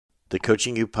The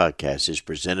Coaching You podcast is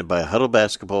presented by Huddle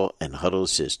Basketball and Huddle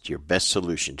Assist, your best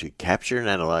solution to capture and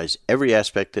analyze every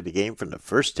aspect of the game from the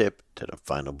first tip to the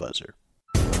final buzzer.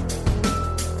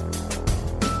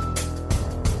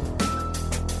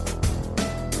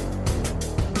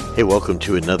 Hey, welcome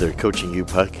to another Coaching You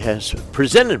podcast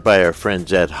presented by our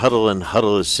friends at Huddle and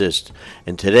Huddle Assist.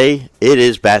 And today it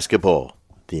is basketball.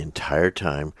 The entire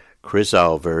time, Chris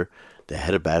Oliver, the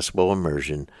head of Basketball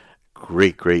Immersion,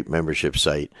 great membership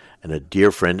site, and a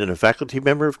dear friend and a faculty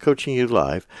member of Coaching You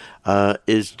Live,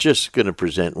 is just going to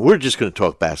present. We're just going to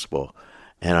talk basketball.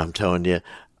 And I'm telling you,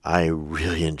 I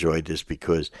really enjoyed this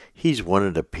because he's one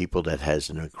of the people that has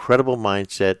an incredible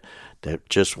mindset that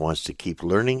just wants to keep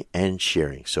learning and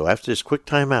sharing. So after this quick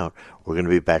timeout, we're going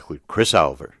to be back with Chris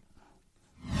Oliver.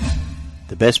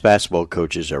 The best basketball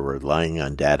coaches are relying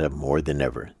on data more than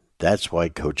ever. That's why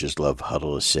coaches love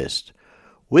Huddle Assist.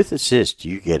 With Assist,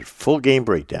 you get full game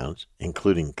breakdowns,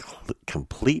 including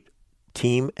complete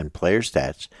team and player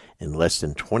stats in less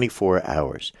than 24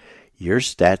 hours. Your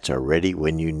stats are ready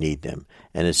when you need them.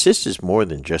 And Assist is more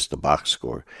than just a box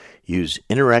score. Use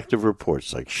interactive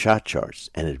reports like shot charts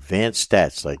and advanced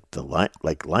stats like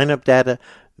lineup data,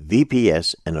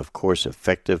 VPS, and of course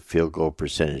effective field goal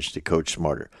percentage to coach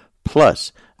smarter.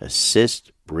 Plus,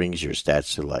 Assist brings your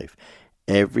stats to life.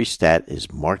 Every stat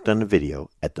is marked on the video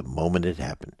at the moment it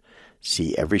happened.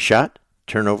 See every shot,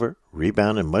 turnover,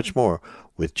 rebound, and much more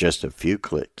with just a few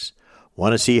clicks.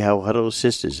 Want to see how Huddle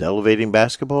Assist is elevating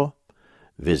basketball?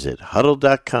 Visit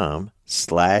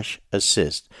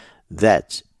huddle.com/assist.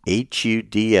 That's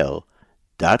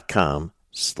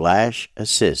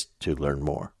HUDL.com/assist to learn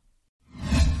more.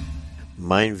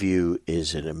 MindView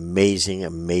is an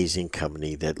amazing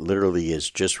company that literally is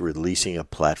just releasing a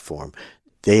platform.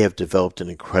 They have developed an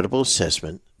incredible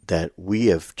assessment that we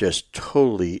have just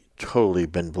totally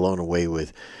been blown away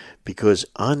with, because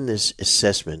on this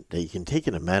assessment that you can take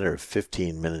in a matter of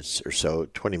 15 minutes or so,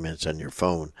 20 minutes on your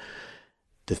phone,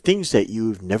 the things that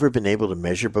you've never been able to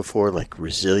measure before, like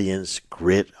resilience,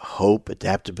 grit, hope,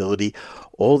 adaptability,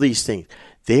 all these things,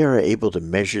 they are able to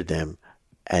measure them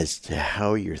as to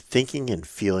how you're thinking and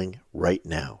feeling right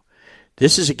now.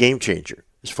 This is a game changer.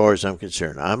 As far as I'm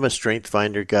concerned, I'm a Strength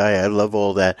Finder guy. I love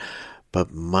all that.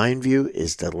 But MindView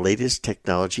is the latest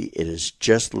technology. It is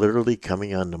just literally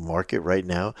coming on the market right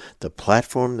now. The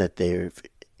platform that they've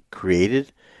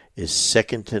created is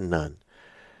second to none.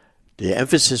 The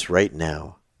emphasis right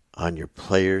now on your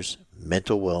players'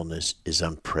 mental wellness is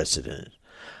unprecedented.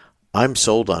 I'm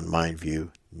sold on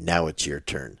MindView. Now it's your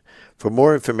turn. For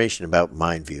more information about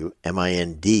MindView,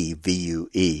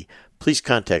 MINDVUE, please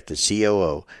contact the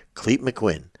COO, Clete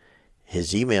McQuinn.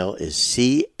 His email is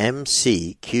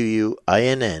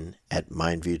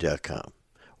cmcquinn@mindview.com,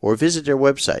 or visit their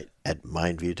website at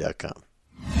mindview.com.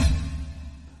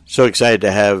 So excited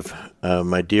to have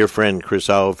my dear friend Chris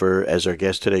Oliver as our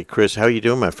guest today. Chris, how are you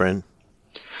doing, my friend?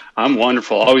 I'm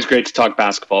wonderful. Always great to talk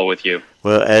basketball with you.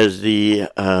 Well, as we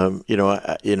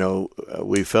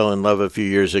fell in love a few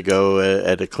years ago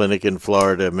at a clinic in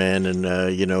Florida, man, and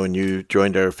and you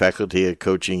joined our faculty at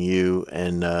Coaching You,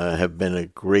 and have been a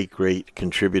great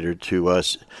contributor to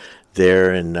us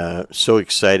there, and so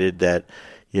excited that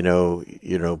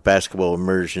Basketball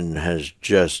Immersion has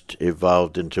just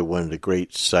evolved into one of the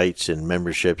great sites and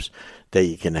memberships that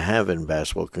you can have in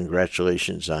basketball.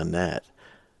 Congratulations on that.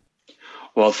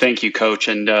 Well, thank you, Coach.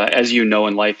 And as you know,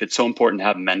 in life, it's so important to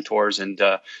have mentors. And,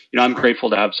 I'm grateful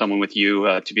to have someone with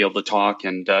you to be able to talk,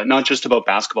 and not just about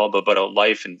basketball, but about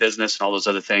life and business and all those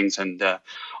other things. And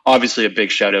obviously a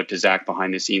big shout out to Zach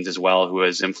behind the scenes as well, who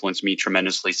has influenced me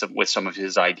tremendously with some of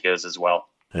his ideas as well.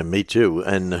 And me too.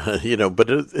 And, but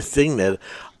the thing that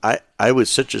I was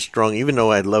such a strong, even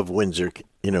though I love Windsor,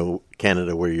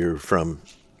 Canada, where you're from,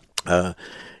 I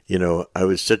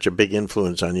was such a big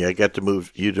influence on you. I got to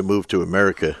move to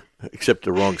America, except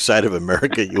the wrong side of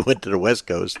America. You went to the West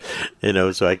Coast,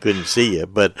 so I couldn't see you.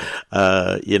 But,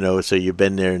 so you've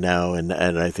been there now, and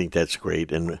I think that's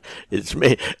great. And it's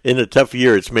made, in a tough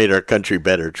year, it's made our country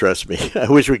better, trust me. I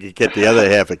wish we could get the other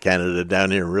half of Canada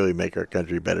down here and really make our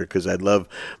country better, because I love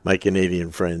my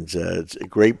Canadian friends. It's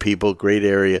great people, great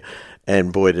area,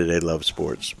 and boy, do they love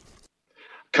sports.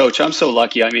 Coach, I'm so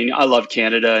lucky. I mean, I love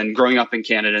Canada, and growing up in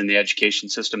Canada and the education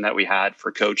system that we had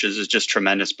for coaches is just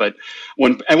tremendous. But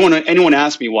when anyone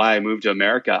asks me why I moved to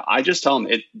America, I just tell them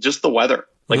just the weather.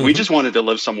 Like, we just wanted to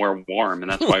live somewhere warm,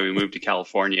 and that's why we moved to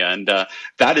California. And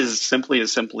that is simply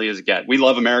as it gets. We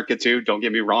love America too, don't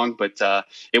get me wrong, but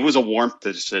it was a warmth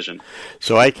decision.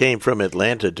 So I came from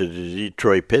Atlanta to the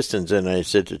Detroit Pistons, and I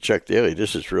said to Chuck Daly,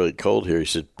 "This is really cold here." He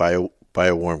said, buy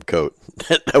a warm coat.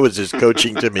 That was his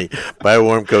coaching to me. Buy a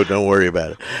warm coat. Don't worry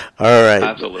about it. All right.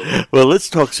 Absolutely. Well, let's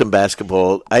talk some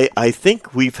basketball. I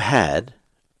think we've had,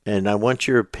 and I want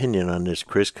your opinion on this,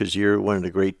 Chris, because you're one of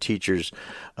the great teachers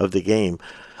of the game.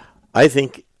 I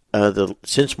think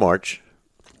since March,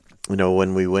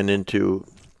 when we went into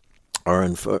our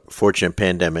unfortunate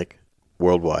pandemic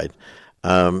worldwide,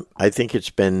 I think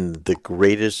it's been the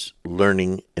greatest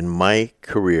learning in my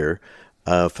career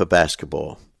for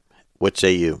basketball. What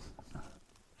say you?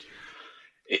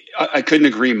 I couldn't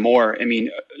agree more. I mean,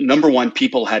 number one,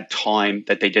 people had time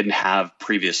that they didn't have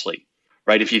previously,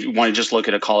 right? If you want to just look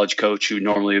at a college coach who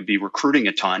normally would be recruiting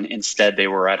a ton, instead they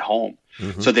were at home.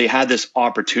 Mm-hmm. So they had this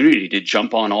opportunity to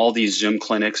jump on all these Zoom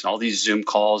clinics and all these Zoom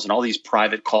calls and all these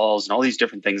private calls and all these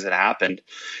different things that happened.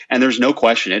 And there's no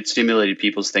question it stimulated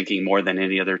people's thinking more than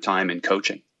any other time in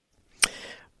coaching.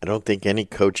 I don't think any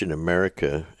coach in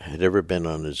America had ever been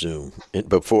on a Zoom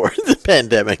before the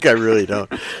pandemic. I really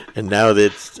don't. And now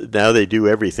they do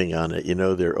everything on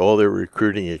it. They're all their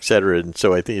recruiting, et cetera. And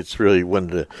so I think it's really one of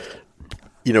the,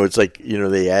 it's like,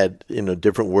 they add,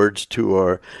 different words to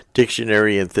our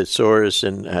dictionary and thesaurus.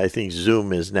 And I think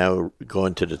Zoom is now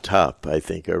going to the top. I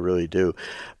think I really do.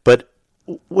 But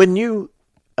when you,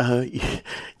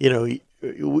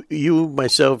 you,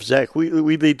 myself, Zach, we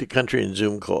lead the country in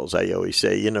Zoom calls, I always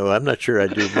say. I'm not sure I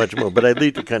do much more, but I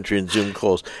lead the country in Zoom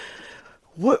calls.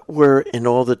 What were, in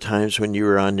all the times when you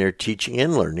were on there teaching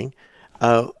and learning,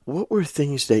 what were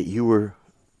things that you were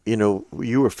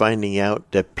finding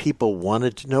out that people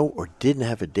wanted to know or didn't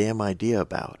have a damn idea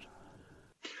about?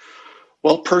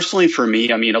 Well, personally for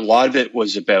me, I mean, a lot of it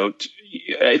was about,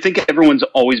 I think everyone's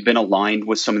always been aligned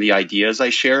with some of the ideas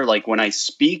I share. Like when I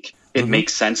speak, it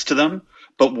makes sense to them.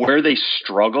 But where they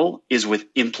struggle is with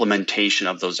implementation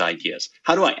of those ideas.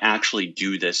 How do I actually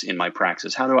do this in my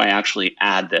practice? How do I actually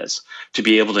add this to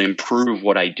be able to improve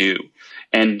what I do?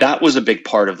 And that was a big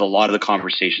part of a lot of the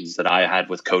conversations that I had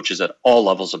with coaches at all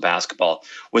levels of basketball,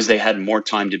 was they had more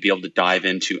time to be able to dive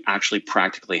into actually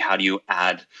practically how do you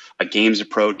add a games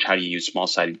approach? How do you use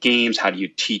small-sided games? How do you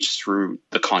teach through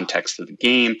the context of the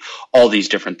game? All these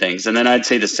different things. And then I'd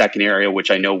say the second area, which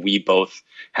I know we both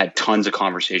had tons of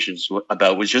conversations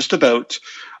about, was just about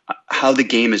how the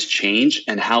game has changed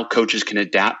and how coaches can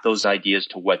adapt those ideas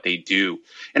to what they do.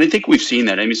 And I think we've seen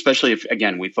that. I mean, especially if,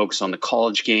 again, we focus on the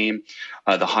college game,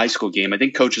 the high school game. I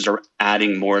think coaches are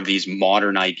adding more of these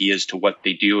modern ideas to what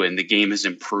they do, and the game has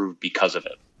improved because of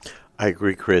it. I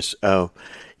agree, Chris.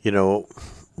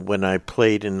 When I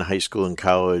played in high school and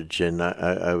college, and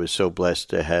I was so blessed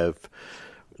to have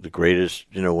the greatest,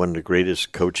 one of the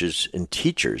greatest coaches and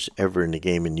teachers ever in the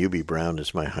game, and Hubie Brown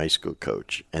is my high school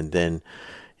coach. And then,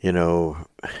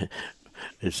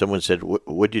 if someone said,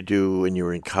 what did you do when you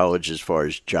were in college as far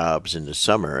as jobs in the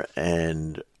summer?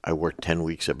 And I worked 10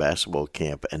 weeks of basketball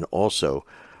camp and also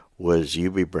was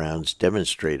Hubie Brown's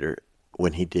demonstrator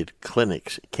when he did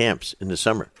camps in the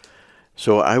summer.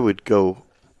 So I would go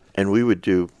and we would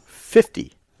do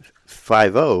 50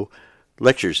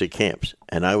 lectures at camps,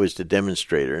 and I was the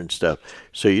demonstrator and stuff.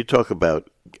 So you talk about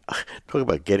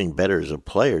getting better as a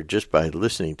player just by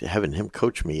listening to having him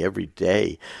coach me every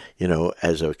day,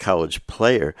 as a college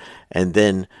player, and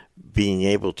then being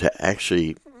able to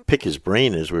actually pick his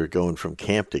brain as we were going from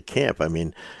camp to camp. I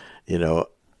mean,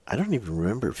 I don't even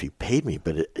remember if he paid me,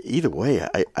 but either way,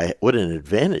 I what an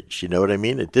advantage. You know what I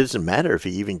mean? It doesn't matter if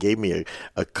he even gave me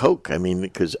a Coke. I mean,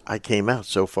 because I came out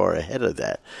so far ahead of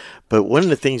that. But one of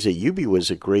the things that Hubie was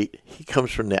he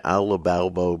comes from the Al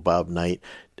Balbo, Bob Knight,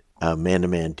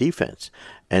 man-to-man defense.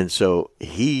 And so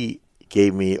he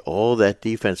gave me all that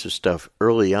defensive stuff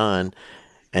early on.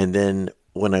 And then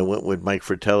when I went with Mike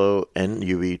Fratello and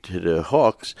Hubie to the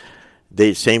Hawks,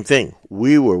 same thing.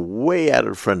 We were way out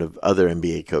in front of other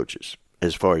NBA coaches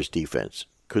as far as defense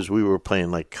because we were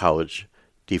playing like college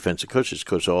defensive coaches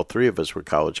because all three of us were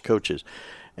college coaches.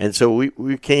 And so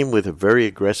we came with a very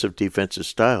aggressive defensive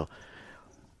style.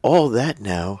 All that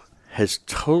now has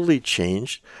totally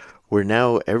changed where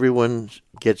now everyone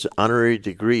gets honorary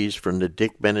degrees from the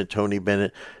Dick Bennett, Tony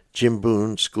Bennett, Jim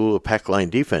Boone School of Pack Line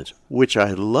Defense, which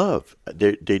I love.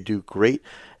 They do great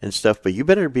and stuff, but you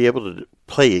better be able to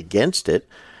play against it.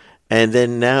 And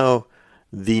then now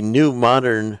the new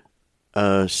modern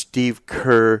Steve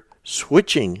Kerr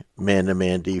switching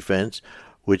man-to-man defense,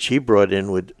 which he brought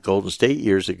in with Golden State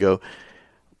years ago,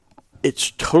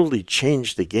 it's totally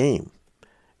changed the game.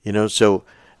 So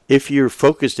if you're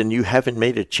focused and you haven't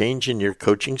made a change in your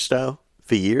coaching style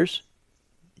for years,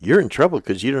 you're in trouble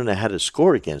because you don't know how to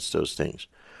score against those things.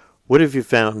 What have you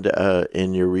found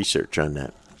in your research on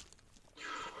that?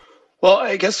 Well,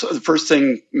 I guess the first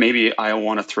thing maybe I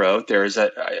want to throw out there is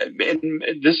that, and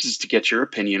this is to get your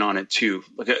opinion on it too,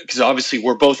 because obviously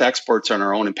we're both experts on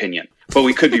our own opinion, but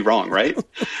we could be wrong, right?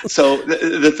 So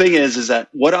the thing is that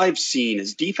what I've seen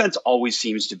is defense always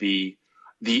seems to be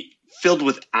the filled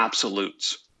with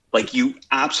absolutes. Like you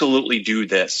absolutely do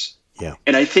this. Yeah.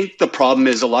 And I think the problem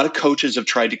is a lot of coaches have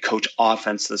tried to coach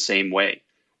offense the same way,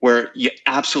 where you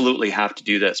absolutely have to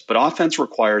do this, but offense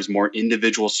requires more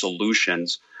individual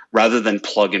solutions rather than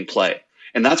plug and play.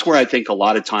 And that's where I think a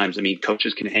lot of times, I mean,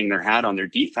 coaches can hang their hat on their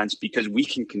defense because we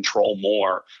can control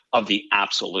more of the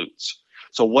absolutes.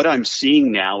 So what I'm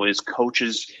seeing now is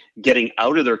coaches getting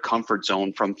out of their comfort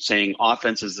zone from saying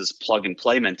offense is this plug and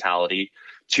play mentality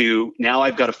to now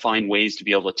I've got to find ways to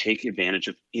be able to take advantage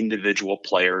of individual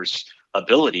players'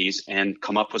 abilities and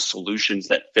come up with solutions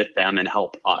that fit them and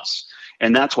help us.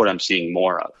 And that's what I'm seeing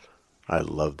more of. I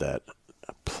love that.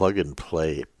 Plug and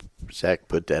play. Zach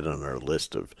put that on our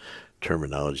list of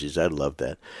terminologies. I love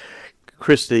that.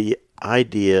 Chris, the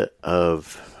idea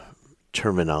of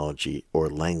terminology or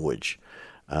language,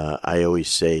 I always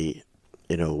say,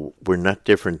 we're not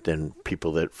different than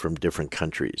people that from different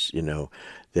countries,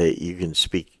 that you can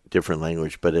speak different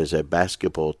language, but as a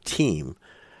basketball team,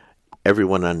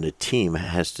 everyone on the team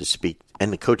has to speak,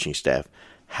 and the coaching staff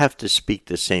have to speak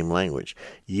the same language.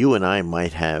 You and I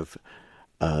might have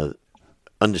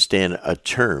understand a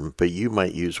term, but you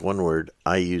might use one word,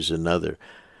 I use another.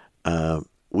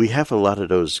 We have a lot of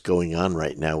those going on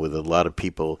right now with a lot of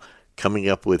people coming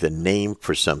up with a name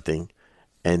for something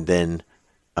and then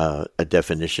a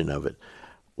definition of it.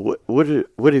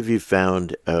 What have you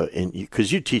found?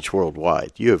 Because you teach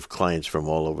worldwide, you have clients from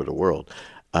all over the world.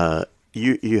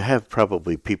 You have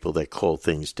probably people that call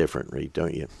things differently,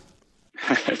 don't you?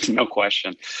 No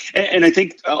question. And I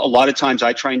think a lot of times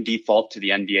I try and default to the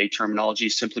NBA terminology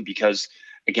simply because,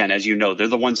 again, as you know, they're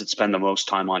the ones that spend the most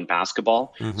time on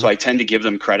basketball. Mm-hmm. So I tend to give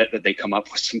them credit that they come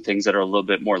up with some things that are a little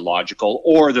bit more logical,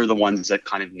 or they're the ones that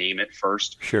kind of name it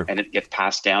first. Sure. And it gets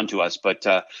passed down to us. But,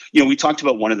 we talked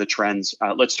about one of the trends.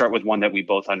 Let's start with one that we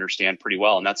both understand pretty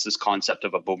well, and that's this concept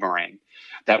of a boomerang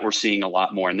that we're seeing a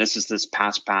lot more. And this is this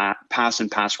pass and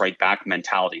pass right back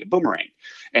mentality, a boomerang.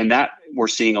 And that we're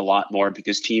seeing a lot more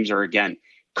because teams are, again,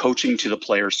 coaching to the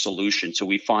player's solution. So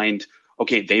we find,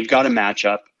 okay, they've got a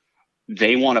matchup.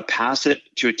 They want to pass it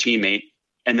to a teammate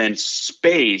and then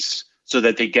space so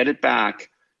that they get it back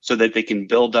so that they can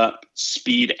build up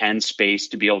speed and space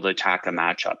to be able to attack a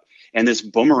matchup. And this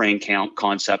boomerang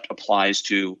concept applies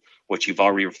to what you've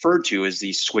already referred to as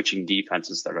these switching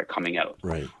defenses that are coming out.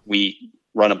 Right. We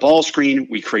run a ball screen,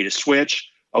 we create a switch.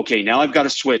 Okay, now I've got to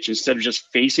switch. Instead of just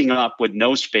facing up with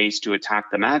no space to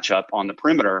attack the matchup on the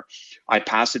perimeter, I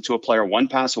pass it to a player one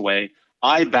pass away.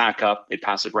 I back up, they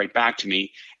pass it right back to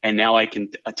me, and now I can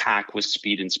attack with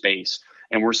speed and space.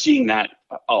 And we're seeing that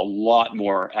a lot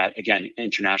more at, again,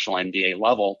 international NBA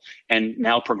level. And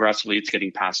now progressively it's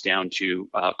getting passed down to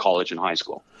college and high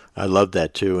school. I love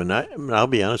that too. And I'll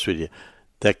be honest with you,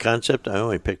 that concept I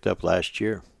only picked up last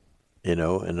year,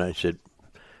 and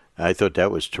I thought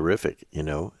that was terrific.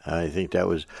 I think that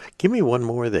was, give me one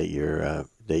more that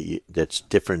that's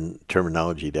different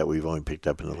terminology that we've only picked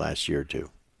up in the last year or two.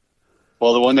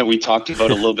 Well, the one that we talked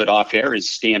about a little bit off air is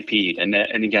stampede. And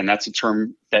again, that's a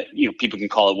term that, people can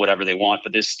call it whatever they want,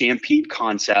 but this stampede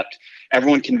concept,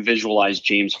 everyone can visualize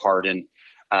James Harden,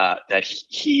 that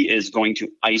he is going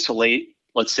to isolate,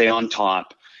 let's say on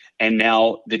top, and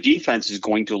now the defense is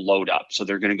going to load up. So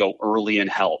they're going to go early and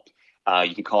help.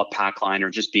 You can call it pack line or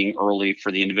just being early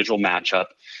for the individual matchup.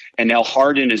 And now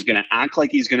Harden is going to act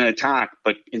like he's going to attack,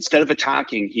 but instead of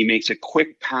attacking, he makes a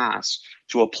quick pass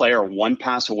to a player one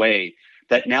pass away,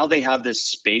 that now they have this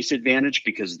space advantage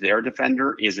because their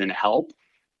defender is in help,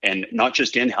 and not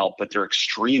just in help, but they're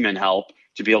extreme in help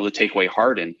to be able to take away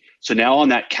Harden. So now on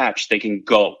that catch, they can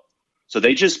go. So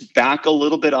they just back a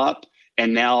little bit up,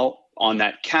 and now on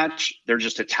that catch, they're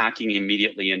just attacking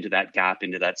immediately into that gap,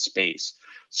 into that space.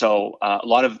 So a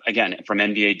lot of, again, from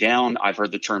NBA down, I've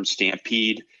heard the term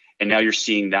stampede, and now you're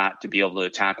seeing that to be able to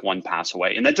attack one pass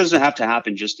away. And that doesn't have to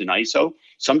happen just in ISO.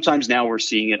 Sometimes now we're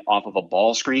seeing it off of a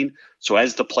ball screen. So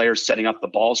as the player's setting up the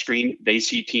ball screen, they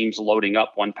see teams loading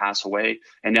up one pass away,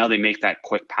 and now they make that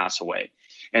quick pass away.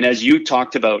 And as you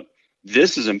talked about,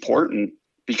 this is important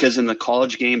because in the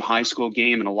college game, high school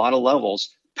game, and a lot of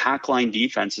levels, pack line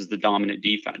defense is the dominant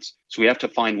defense. So we have to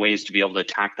find ways to be able to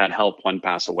attack that help one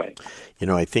pass away.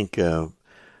 I think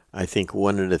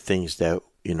one of the things that,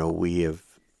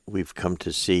 we've come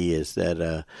to see is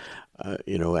that, out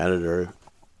at our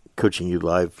Coaching You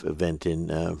Live event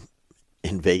in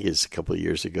Vegas a couple of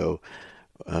years ago,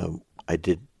 I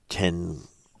did 10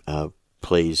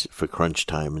 plays for crunch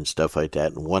time and stuff like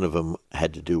that. And one of them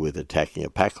had to do with attacking a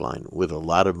pack line with a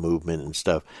lot of movement and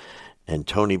stuff. And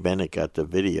Tony Bennett got the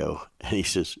video, and he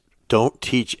says, "Don't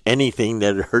teach anything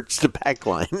that hurts the pack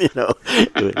line,"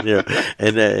 But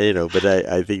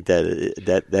I think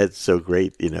that's so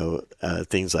great,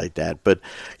 things like that. But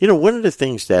one of the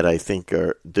things that I think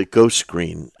are the ghost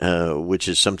screen, which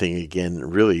is something again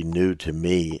really new to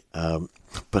me.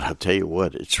 But I'll tell you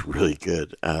what, it's really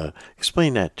good.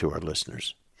 Explain that to our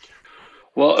listeners.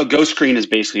 Well, a ghost screen is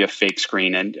basically a fake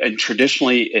screen, and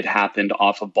traditionally it happened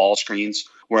off of ball screens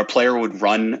where a player would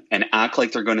run and act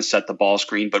like they're going to set the ball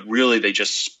screen, but really they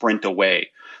just sprint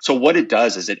away. So what it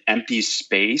does is it empties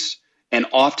space, and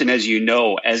often, as you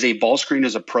know, as a ball screen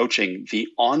is approaching, the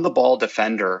on-the-ball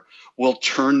defender will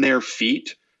turn their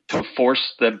feet to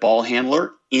force the ball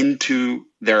handler into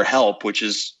their help, which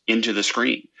is into the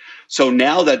screen. So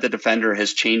now that the defender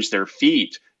has changed their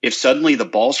feet, if suddenly the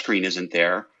ball screen isn't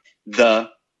there,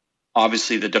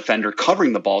 obviously the defender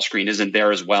covering the ball screen isn't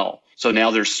there as well. So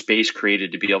now there's space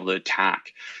created to be able to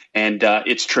attack. And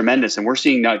it's tremendous. And we're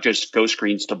seeing not just ghost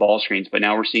screens to ball screens, but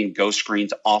now we're seeing ghost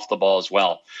screens off the ball as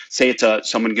well. Say it's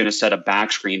someone going to set a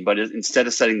back screen, but instead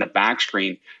of setting the back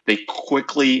screen, they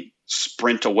quickly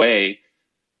sprint away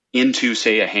into,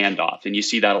 say, a handoff. And you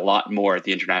see that a lot more at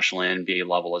the international and NBA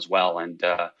level as well. And,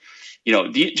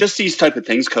 just these type of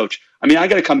things, Coach. I mean, I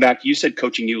got to come back. You said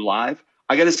Coaching U Live.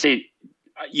 I got to say,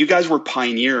 you guys were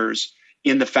pioneers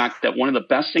in the fact that one of the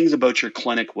best things about your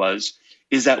clinic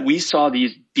is that we saw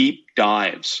these deep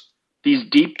dives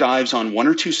on one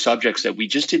or two subjects that we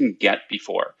just didn't get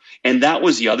before. And that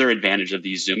was the other advantage of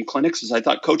these Zoom clinics, is I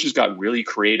thought coaches got really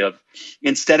creative.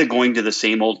 Instead of going to the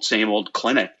same old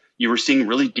clinic, you were seeing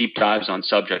really deep dives on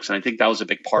subjects. And I think that was a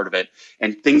big part of it.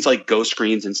 And things like ghost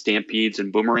screens and stampedes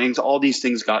and boomerangs, all these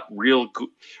things got real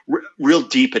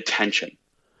deep attention.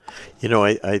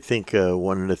 I think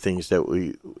one of the things that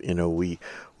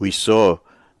we saw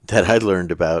that I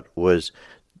learned about was,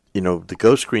 the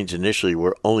ghost screens initially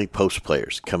were only post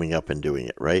players coming up and doing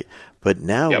it, right? But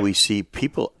now we see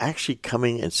people actually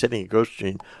coming and setting a ghost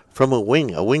screen from a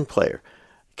wing player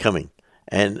coming,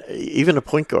 and even a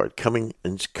point guard coming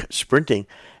and sprinting,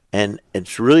 and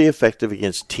it's really effective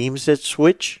against teams that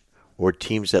switch or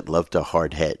teams that love to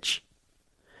hard hedge.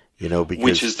 Because,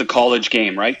 which is the college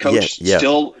game, right, Coach? Yeah.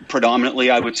 Still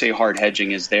predominantly, I would say hard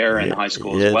hedging is there in high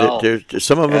school as well.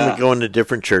 Some of them are going to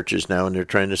different churches now, and they're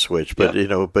trying to switch. But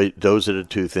but those are the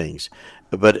two things.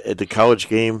 But at the college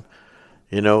game,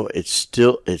 it's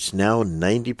now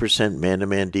 90%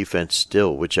 man-to-man defense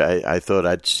still, which I thought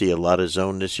I'd see a lot of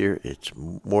zone this year. It's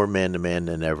more man-to-man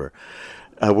than ever.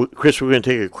 Chris, we're going to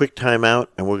take a quick time out,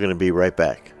 and we're going to be right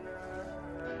back.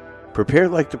 Prepare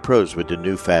like the pros with the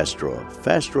new Fast Draw.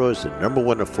 Fast Draw is the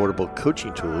 #1 affordable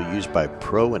coaching tool used by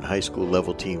pro and high school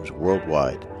level teams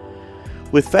worldwide.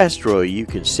 With Fast Draw, you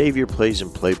can save your plays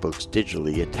and playbooks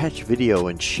digitally, attach video,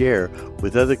 and share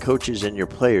with other coaches and your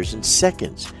players in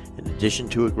seconds. In addition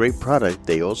to a great product,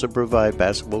 they also provide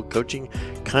basketball coaching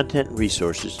content and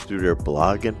resources through their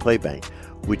blog and Playbank,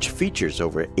 which features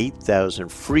over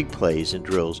 8,000 free plays and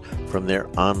drills from their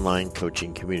online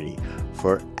coaching community.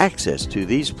 For access to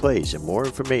these plays and more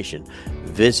information,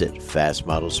 visit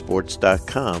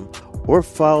fastmodelsports.com or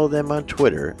follow them on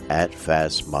Twitter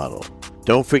 @fastmodel.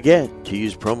 Don't forget to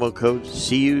use promo code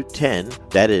CU10,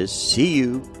 that is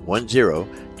CU10,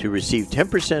 to receive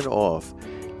 10% off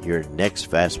your next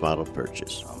Fast Model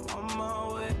purchase.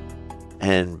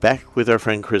 And back with our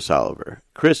friend Chris Oliver.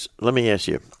 Chris, let me ask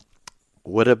you,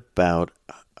 what about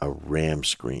a RAM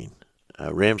screen?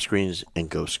 RAM screens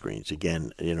and ghost screens.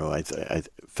 Again, I'm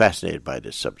fascinated by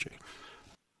this subject.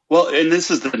 Well, and this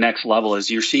is the next level,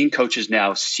 is you're seeing coaches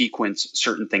now sequence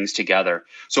certain things together.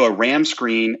 So a RAM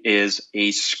screen is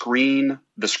a screen,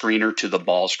 the screener to the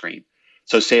ball screen.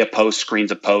 So say a post screens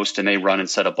a post and they run and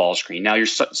set a ball screen. Now you're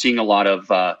seeing a lot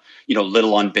of,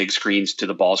 little on big screens to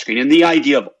the ball screen. And the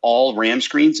idea of all RAM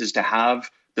screens is to have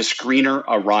the screener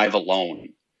arrive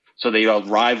alone. So they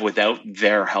arrive without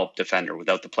their help defender,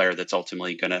 without the player that's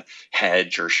ultimately going to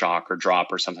hedge or shock or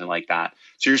drop or something like that.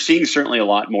 So you're seeing certainly a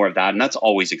lot more of that, and that's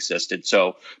always existed.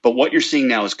 But what you're seeing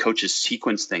now is coaches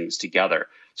sequence things together.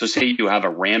 So say you have a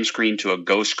RAM screen to a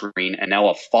ghost screen and now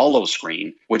a follow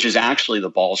screen, which is actually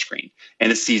the ball screen.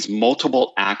 And it's these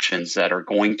multiple actions that are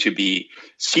going to be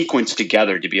sequenced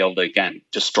together to be able to, again,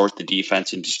 distort the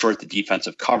defense and distort the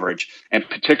defensive coverage. And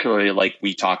particularly, like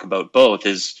we talk about both,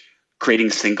 is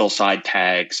creating single side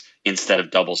tags instead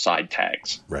of double side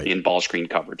tags in ball screen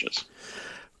coverages.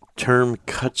 Term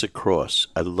cuts across.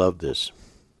 I love this.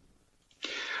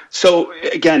 So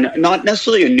again, not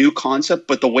necessarily a new concept,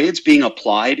 but the way it's being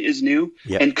applied is new.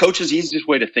 Yep. And coach's easiest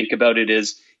way to think about it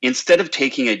is instead of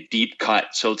taking a deep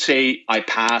cut, so say I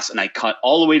pass and I cut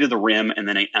all the way to the rim and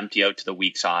then I empty out to the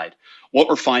weak side. What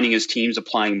we're finding is teams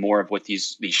applying more of what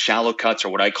these shallow cuts, or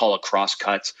what I call a cross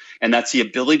cuts, and that's the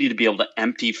ability to be able to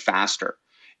empty faster.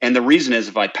 And the reason is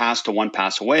if I pass to one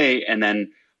pass away and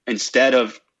then instead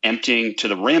of emptying to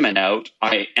the rim and out,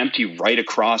 I empty right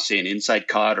across, say, an inside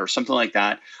cut or something like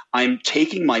that, I'm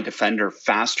taking my defender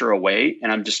faster away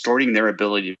and I'm distorting their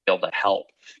ability to be able to help,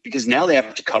 because now they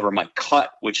have to cover my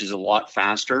cut, which is a lot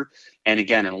faster. And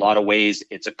again, in a lot of ways,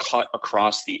 it's a cut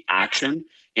across the action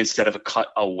instead of a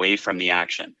cut away from the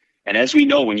action. And as we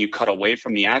know, when you cut away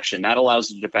from the action, that allows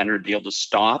the defender to be able to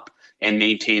stop and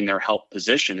maintain their help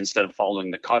position instead of following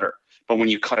the cutter. But when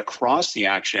you cut across the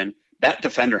action, that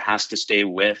defender has to stay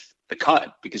with the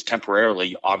cut because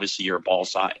temporarily, obviously, you're ball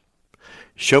side.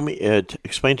 Show me,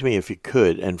 explain to me if you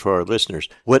could, and for our listeners,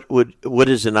 what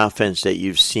is an offense that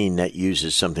you've seen that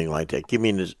uses something like that? Give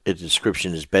me a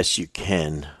description as best you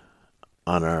can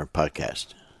on our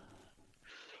podcast.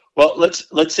 Well, let's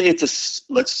say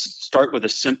let's start with a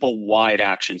simple wide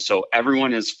action. So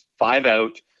everyone is 5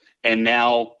 out, and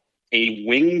now a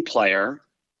wing player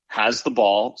has the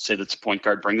ball. Say that's a point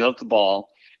guard, brings out the ball.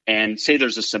 And say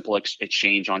there's a simple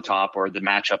exchange on top, or the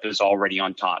matchup is already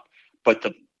on top. But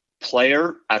the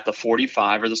player at the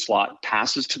 45 or the slot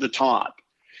passes to the top,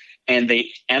 and they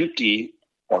empty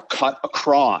or cut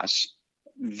across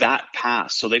that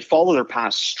pass. So they follow their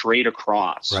pass straight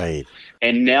across. Right.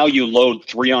 And now you load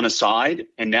 3 on a side,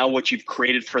 and now what you've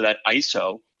created for that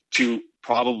ISO to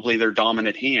probably their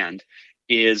dominant hand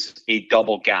is a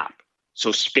double gap.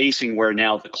 So spacing where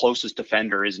now the closest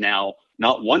defender is now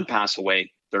not 1 pass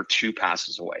away, they're 2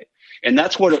 passes away. And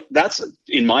that's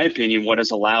in my opinion, what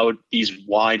has allowed these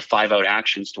wide 5-out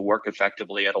actions to work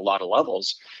effectively at a lot of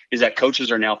levels, is that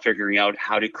coaches are now figuring out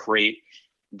how to create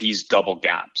these double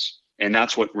gaps. And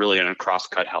that's what really in a cross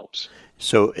cut helps.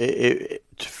 So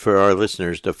for our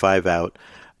listeners, the 5-out,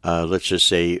 let's just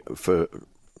say for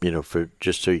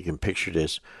just so you can picture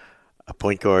this, a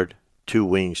point guard, 2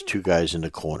 wings, 2 guys in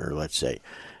the corner, let's say.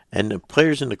 And the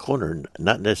players in the corner,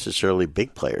 not necessarily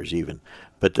big players even,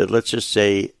 but let's just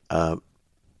say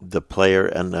the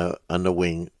player on the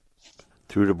wing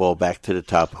threw the ball back to the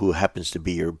top, who happens to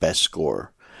be your best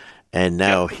scorer. And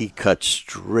now he cuts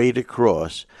straight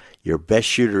across. Your best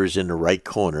shooter is in the right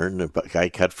corner, and the guy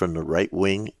cut from the right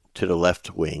wing to the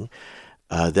left wing.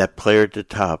 That player at the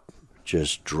top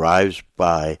just drives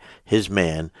by his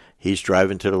man. He's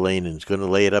driving to the lane and is going to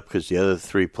lay it up because the other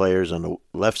 3 players on the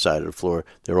left side of the floor,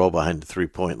 they're all behind the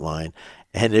 3-point line.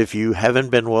 And if you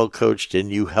haven't been well coached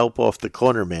and you help off the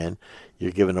corner man,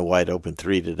 you're giving a wide open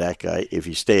 3 to that guy. If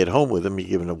you stay at home with him, you're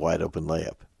giving a wide open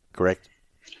layup. Correct?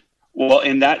 Well,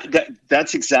 and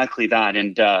that's exactly that.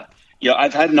 And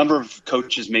I've had a number of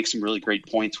coaches make some really great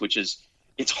points, which is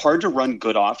it's hard to run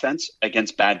good offense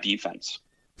against bad defense.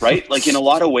 Right? Like in a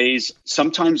lot of ways,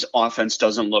 sometimes offense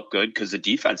doesn't look good because the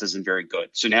defense isn't very good.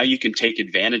 So now you can take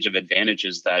advantage of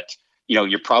advantages that,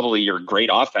 your great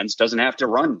offense doesn't have to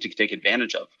run to take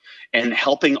advantage of. And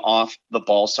helping off the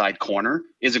ball side corner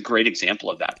is a great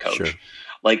example of that, Coach. Sure.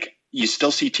 Like you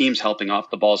still see teams helping off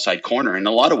the ball side corner. In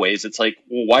a lot of ways, it's like,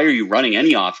 well, why are you running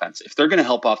any offense? If they're going to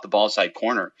help off the ball side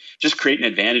corner, just create an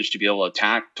advantage to be able to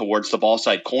attack towards the ball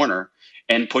side corner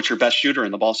and put your best shooter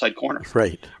in the ball side corner.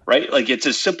 Right. Like it's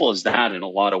as simple as that in a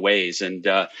lot of ways. And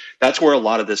that's where a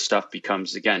lot of this stuff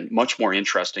becomes, again, much more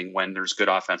interesting when there's good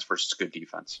offense versus good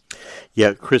defense.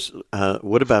 Yeah, Chris,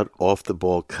 what about off the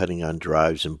ball cutting on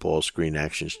drives and ball screen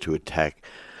actions to attack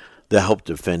the help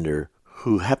defender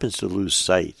who happens to lose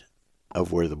sight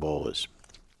of where the ball is?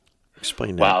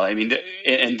 Explain that. Wow. I mean,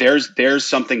 and there's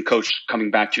something, Coach, coming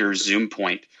back to your Zoom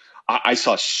point. I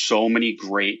saw so many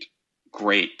great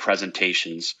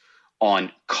presentations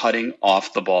on cutting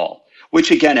off the ball, which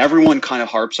again, everyone kind of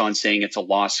harps on saying it's a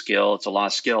lost skill. It's a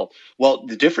lost skill. Well,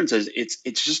 the difference is it's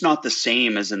just not the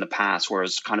same as in the past, where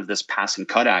it's kind of this pass and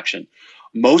cut action.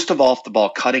 Most of off the ball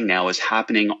cutting now is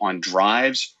happening on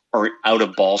drives or out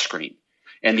of ball screen.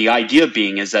 And the idea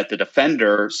being is that the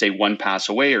defender, say 1 pass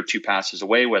away or 2 passes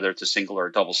away, whether it's a single or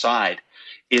a double side,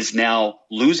 is now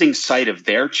losing sight of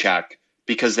their check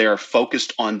because they are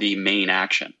focused on the main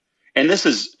action. And this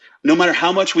is, no matter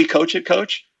how much we coach it,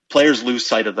 Coach, players lose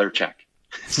sight of their check.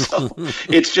 So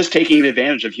it's just taking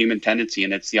advantage of human tendency.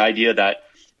 And it's the idea that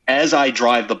as I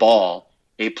drive the ball,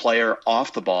 a player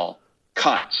off the ball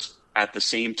cuts at the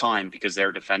same time because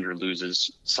their defender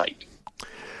loses sight.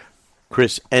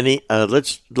 Chris,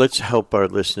 let's help our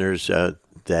listeners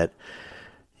that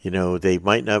they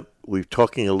might not we're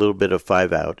talking a little bit of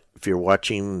 5-out. If you're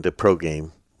watching the pro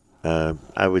game,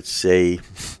 I would say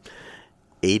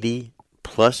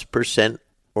 80+%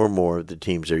 or more of the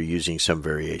teams are using some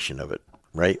variation of it,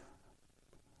 right?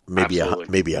 Maybe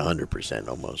maybe 100%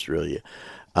 almost, really.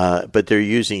 But they're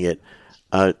using it.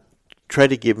 Try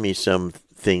to give me some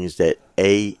things that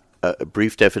a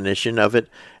brief definition of it,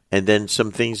 and then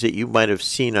some things that you might have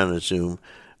seen on a Zoom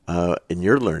in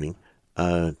your learning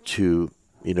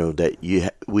that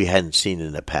we hadn't seen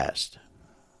in the past.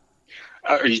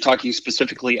 Are you talking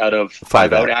specifically out of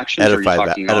 5-out actions, or are you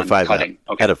talking on cutting?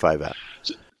 Okay. Out of 5-out.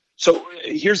 So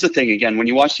here's the thing. Again, when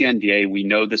you watch the NBA, we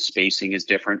know the spacing is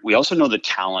different. We also know the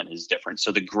talent is different.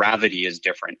 So the gravity is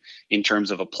different in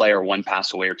terms of a player 1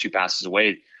 pass away or 2 passes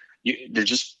away. They're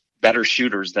just better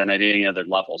shooters than at any other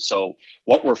level. So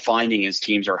what we're finding is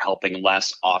teams are helping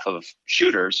less off of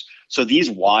shooters. So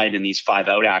these wide and these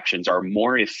 5-out actions are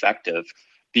more effective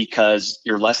because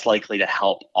you're less likely to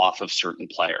help off of certain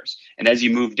players. And as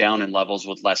you move down in levels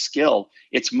with less skill,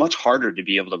 it's much harder to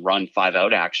be able to run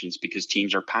 5-out actions because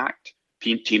teams are packed.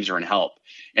 Teams are in help.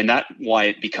 And that's why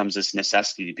it becomes this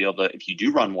necessity to be able to, if you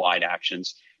do run wide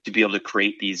actions, to be able to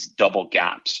create these double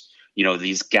gaps,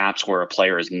 these gaps where a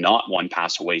player is not 1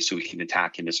 pass away so he can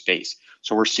attack into space.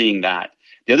 So we're seeing that.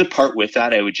 The other part with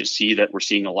that, I would just see that we're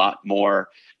seeing a lot more,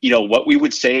 what we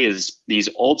would say is these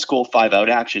old school 5-out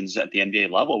actions at the NBA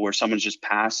level where someone's just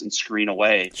pass and screen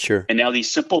away. Sure. And now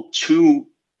these simple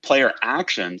 2-player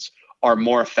actions are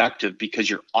more effective because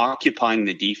you're occupying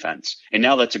the defense. And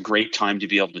now that's a great time to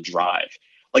be able to drive.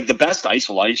 Like the best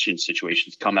isolation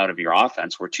situations come out of your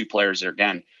offense where 2 players are,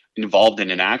 again, involved in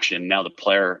an action. Now the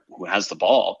player who has the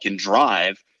ball can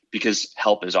drive because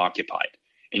help is occupied.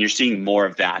 And you're seeing more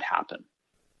of that happen.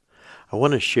 I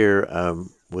want to share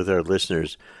with our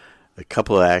listeners a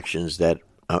couple of actions that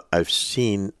I've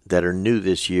seen that are new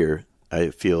this year. I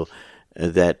feel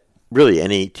that really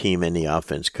any team, any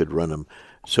offense could run them.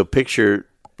 So picture,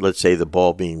 let's say, the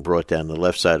ball being brought down the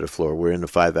left side of the floor. We're in a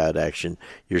 5-out action.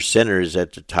 Your center is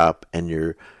at the top, and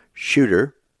your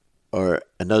shooter or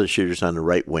another shooter's on the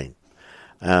right wing.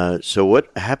 So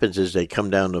what happens is they come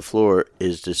down the floor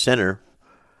is the center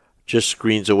just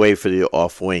screens away for the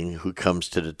off wing who comes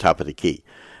to the top of the key.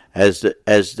 As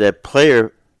the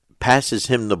player passes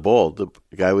him the ball, the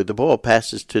guy with the ball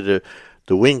passes to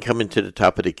the wing coming to the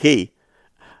top of the key.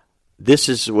 This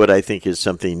is what I think is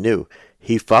something new.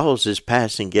 He follows his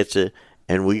pass and gets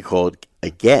and we call it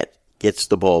a gets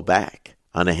the ball back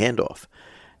on a handoff.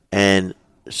 And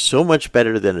so much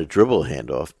better than a dribble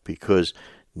handoff because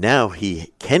now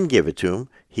he can give it to him.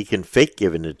 He can fake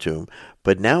giving it to him.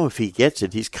 But now if he gets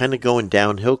it, he's kind of going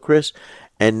downhill, Chris.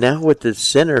 And now what the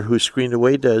center who screened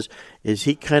away does is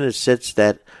he kind of sets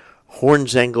that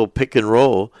horns angle pick and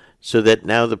roll so that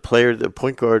now the player, the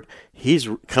point guard, he's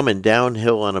coming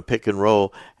downhill on a pick and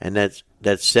roll, and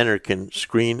that center can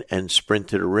screen and sprint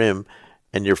to the rim,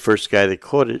 and your first guy that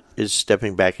caught it is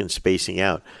stepping back and spacing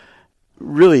out.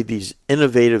 Really, these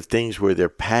innovative things where they're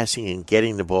passing and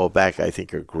getting the ball back, I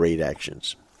think, are great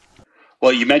actions.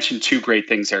 Well, you mentioned 2 great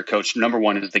things there, Coach. Number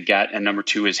 1 is the get, and number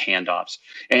 2 is handoffs.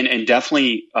 And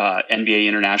definitely NBA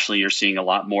internationally, you're seeing a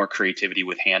lot more creativity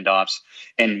with handoffs.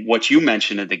 And what you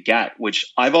mentioned of the get,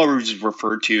 which I've always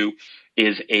referred to,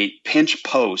 is a pinch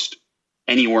post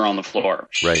anywhere on the floor.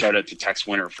 Right. Shout out to Tex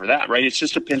Winter for that, right? It's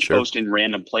just a pinch post in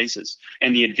random places.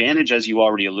 And the advantage, as you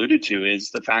already alluded to, is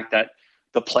the fact that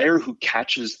the player who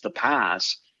catches the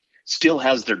pass still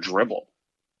has their dribble.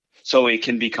 So it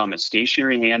can become a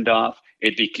stationary handoff.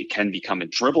 It can become a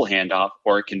dribble handoff,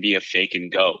 or it can be a fake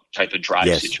and go type of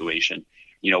drive situation,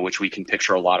 which we can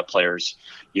picture a lot of players,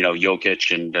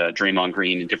 Jokic and Draymond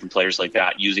Green and different players like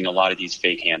that using a lot of these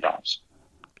fake handoffs.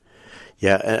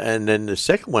 Yeah, and then the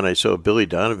second one I saw Billy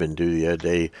Donovan do the other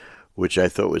day, which I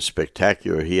thought was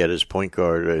spectacular. He had his point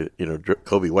guard,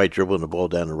 Kobe White dribbling the ball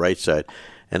down the right side.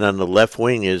 And on the left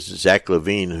wing is Zach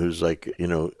LaVine, who's like,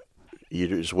 you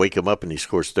just wake him up and he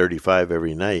scores 35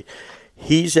 every night.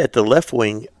 He's at the left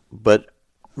wing, but,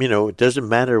 it doesn't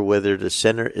matter whether the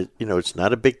center, it's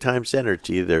not a big-time center. It's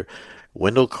either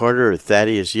Wendell Carter or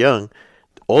Thaddeus Young.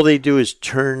 All they do is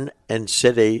turn and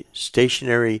set a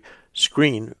stationary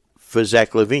screen for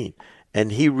Zach LaVine.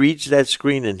 And he reads that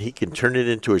screen and he can turn it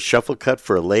into a shuffle cut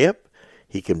for a layup.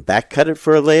 He can back cut it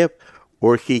for a layup.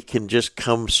 Or he can just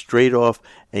come straight off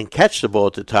and catch the ball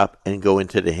at the top and go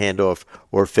into the handoff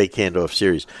or fake handoff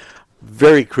series.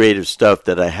 Very creative stuff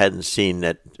that I hadn't seen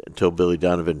until Billy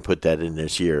Donovan put that in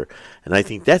this year. And I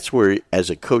think that's where,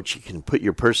 as a coach, you can put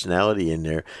your personality in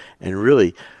there. And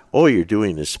really, all you're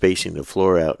doing is spacing the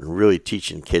floor out and really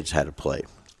teaching kids how to play.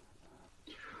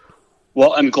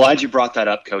 Well, I'm glad you brought that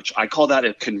up, Coach. I call that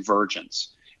a convergence.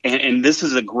 And this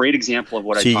is a great example of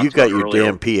what I See, you talked got about your earlier.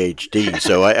 damn PhD,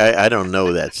 so I don't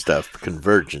know that stuff.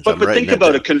 Convergence. But think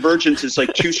about it. Convergence is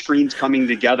like two screens coming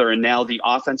together, and now the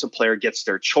offensive player gets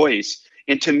their choice.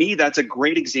 And to me, that's a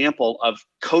great example of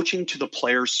coaching to the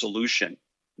player's solution,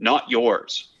 not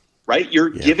yours, right? You're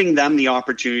giving them the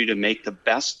opportunity to make the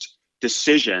best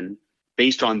decision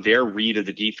based on their read of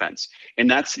the defense. And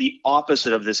that's the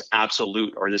opposite of this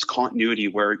absolute or this continuity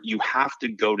where you have to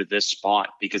go to this spot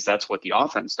because that's what the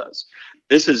offense does.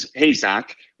 This is, hey,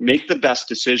 Zach, make the best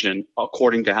decision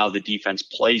according to how the defense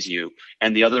plays you,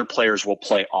 and the other players will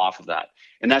play off of that.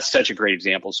 And that's such a great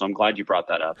example, so I'm glad you brought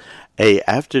that up. Hey,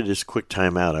 after this quick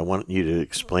timeout, I want you to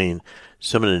explain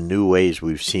some of the new ways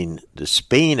we've seen the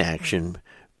Spain action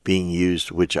being used,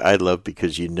 which I love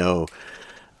because you know,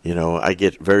 I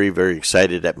get very, very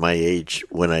excited at my age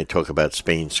when I talk about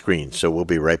Spain screens. So we'll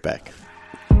be right back.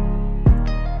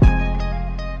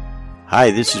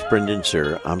 Hi, this is Brendan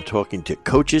Sir. I'm talking to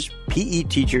coaches, PE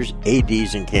teachers,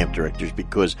 ADs, and camp directors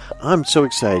because I'm so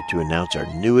excited to announce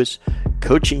our newest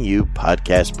Coaching You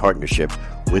podcast partnership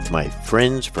with my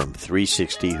friends from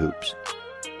 360 Hoops.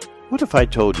 What if I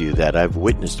told you that I've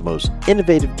witnessed the most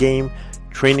innovative game,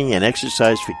 training, and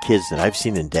exercise for kids that I've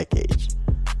seen in decades?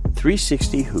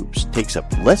 360 Hoops takes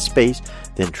up less space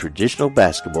than traditional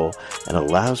basketball and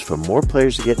allows for more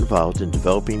players to get involved in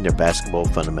developing their basketball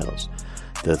fundamentals.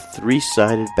 The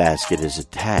three-sided basket is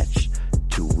attached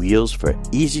to wheels for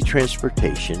easy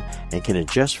transportation and can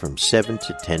adjust from 7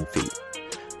 to 10 feet.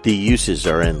 The uses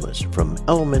are endless, from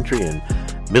elementary and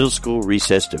middle school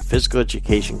recess to physical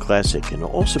education class. It can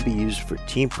also be used for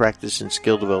team practice and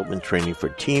skill development training for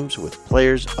teams with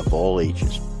players of all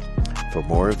ages. For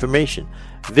more information,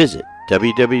 visit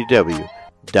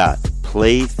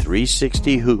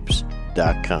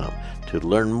www.play360hoops.com. To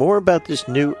learn more about this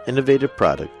new innovative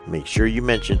product, make sure you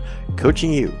mention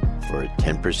Coaching You for a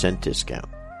 10% discount.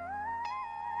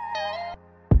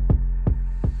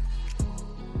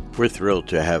 We're thrilled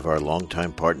to have our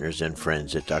longtime partners and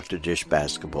friends at Dr. Dish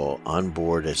Basketball on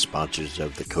board as sponsors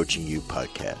of the Coaching You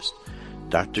podcast.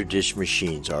 Dr. Dish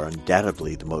machines are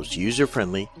undoubtedly the most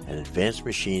user-friendly and advanced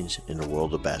machines in the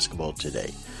world of basketball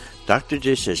today. Dr.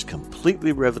 Dish has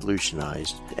completely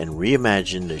revolutionized and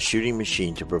reimagined the shooting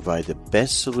machine to provide the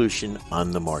best solution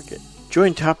on the market.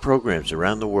 Join top programs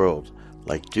around the world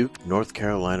like Duke, North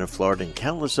Carolina, Florida, and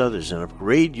countless others and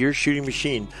upgrade your shooting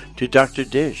machine to Dr.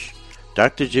 Dish.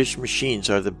 Dr. Dish machines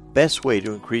are the best way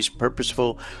to increase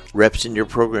purposeful reps in your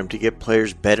program to get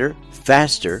players better,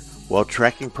 faster, while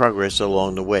tracking progress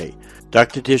along the way.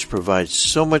 Dr. Dish provides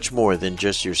so much more than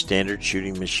just your standard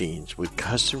shooting machines with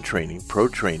custom training, pro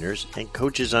trainers, and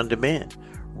coaches on demand,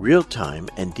 real-time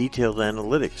and detailed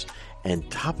analytics,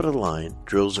 and top-of-the-line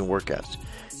drills and workouts.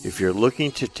 If you're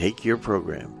looking to take your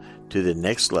program to the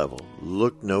next level,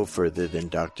 look no further than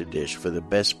Dr. Dish for the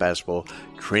best basketball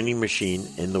training machine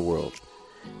in the world.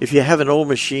 If you have an old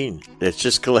machine that's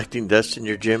just collecting dust in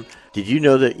your gym, did you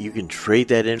know that you can trade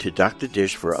that in to Dr.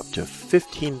 Dish for up to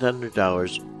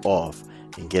 $1,500 off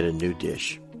and get a new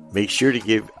dish? Make sure to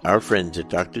give our friends at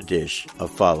Dr. Dish a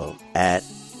follow at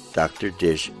Dr.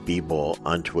 Dish B-Ball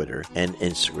on Twitter and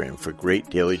Instagram for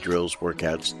great daily drills,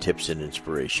 workouts, tips, and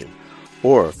inspiration.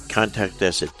 Or contact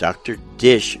us at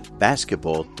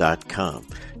drdishbasketball.com.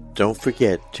 Don't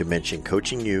forget to mention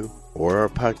Coaching You or our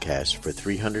podcast for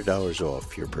 $300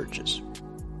 off your purchase.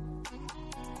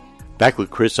 Back with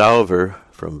Chris Oliver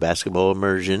from Basketball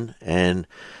Immersion. And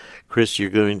Chris, you're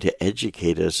going to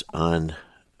educate us on,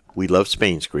 we love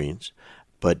Spain screens,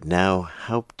 but now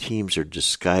how teams are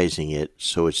disguising it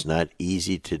so it's not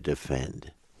easy to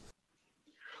defend.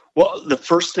 Well, the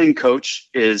first thing, Coach,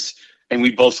 is, and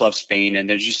we both love Spain, and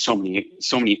there's just so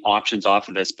many options off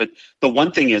of this. But the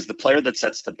one thing is the player that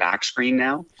sets the back screen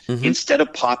now, instead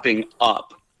of popping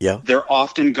up, they're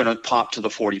often going to pop to the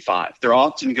 45. They're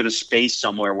often going to space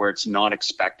somewhere where it's not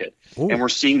expected. Ooh. And we're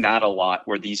seeing that a lot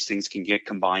where these things can get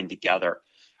combined together.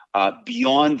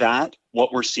 Beyond that,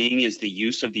 what we're seeing is the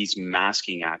use of these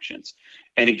masking actions.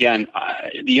 And again,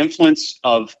 the influence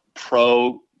of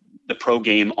the pro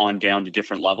game on down to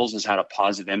different levels has had a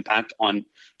positive impact on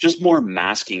just more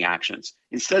masking actions.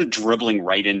 Instead of dribbling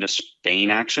right into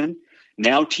Spain action,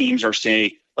 now teams are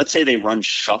saying, let's say they run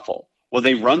shuffle. Well,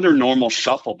 they run their normal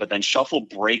shuffle, but then shuffle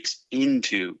breaks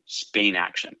into Spain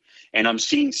action. And I'm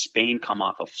seeing Spain come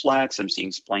off of flex. I'm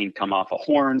seeing Spain come off of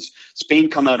horns. Spain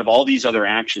come out of all these other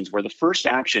actions where the first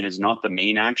action is not the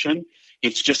main action.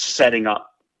 It's just setting up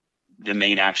the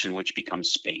main action, which becomes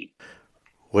Spain.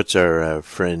 What's our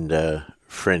friend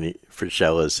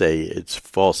Frischella say? It's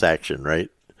false action, right?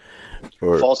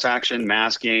 Or false action,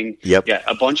 masking, yep. yeah,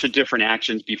 a bunch of different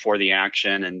actions before the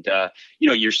action. And,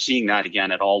 you're seeing that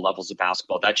again at all levels of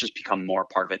basketball. That just become more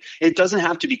part of it. It doesn't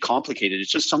have to be complicated.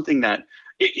 It's just something that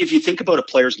if you think about a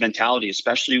player's mentality,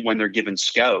 especially when they're given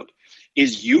scout,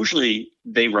 is usually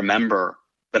they remember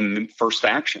the first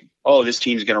action. Oh, this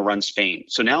team's going to run Spain.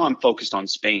 So now I'm focused on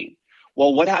Spain.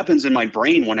 Well, what happens in my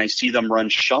brain when I see them run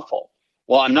shuffle?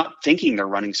 Well, I'm not thinking they're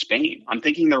running Spain. I'm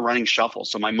thinking they're running shuffle.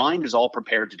 So my mind is all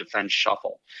prepared to defend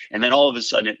shuffle. And then all of a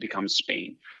sudden it becomes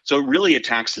Spain. So it really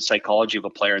attacks the psychology of a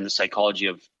player and the psychology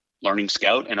of learning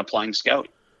scout and applying scout.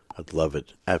 I'd love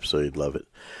it. Absolutely love it.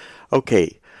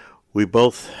 Okay. We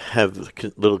both have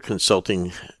little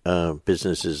consulting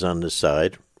businesses on the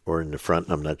side or in the front.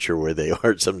 I'm not sure where they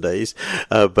are some days.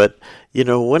 But,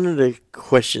 one of the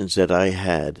questions that I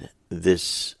had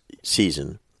this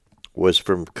season was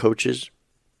from coaches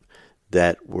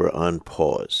that were on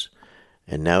pause.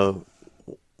 And now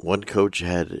one coach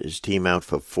had his team out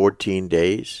for 14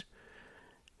 days.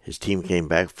 His team came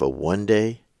back for 1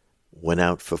 day, went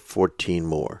out for 14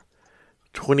 more.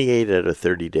 28 out of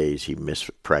 30 days he missed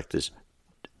practice,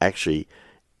 actually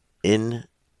in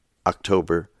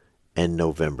October and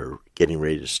November, getting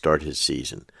ready to start his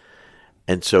season.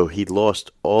 And so he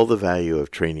lost all the value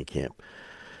of training camp.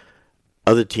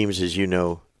 Other teams, as you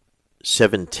know,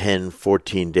 7, 10,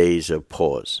 14 days of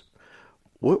pause.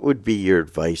 What would be your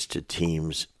advice to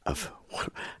teams of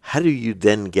how do you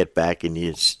then get back? And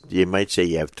you might say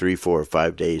you have 3, 4, or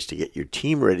 5 days to get your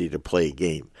team ready to play a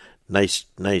game. Nice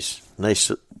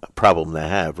problem to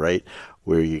have, right?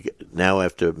 Where you now,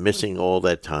 after missing all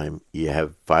that time, you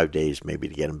have 5 days maybe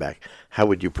to get them back. How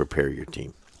would you prepare your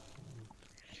team?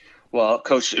 Well,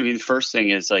 Coach, the first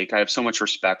thing is I have so much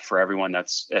respect for everyone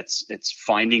that's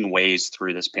finding ways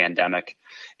through this pandemic.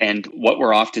 And what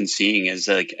we're often seeing is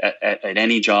at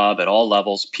any job, at all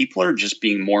levels, people are just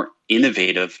being more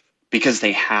innovative because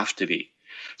they have to be.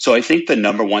 So I think the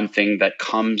number one thing that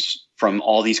comes from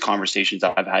all these conversations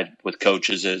I've had with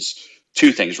coaches is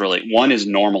two things, really. One is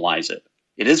normalize it.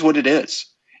 It is what it is.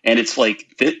 And it's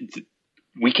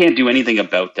we can't do anything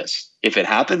about this. If it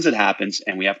happens, it happens,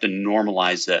 and we have to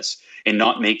normalize this and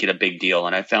not make it a big deal.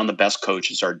 And I found the best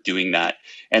coaches are doing that.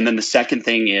 And then the second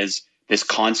thing is this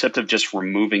concept of just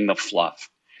removing the fluff.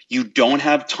 You don't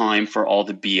have time for all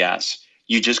the BS.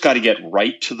 You just got to get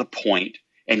right to the point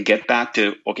and get back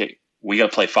to, okay, we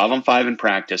got to play 5-on-5 in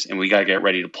practice, and we got to get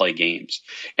ready to play games.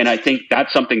 And I think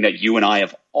that's something that you and I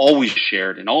have always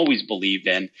shared and always believed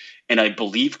in. And I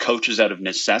believe coaches out of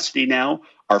necessity now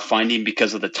are finding,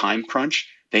 because of the time crunch,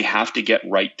 they have to get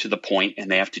right to the point, and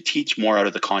they have to teach more out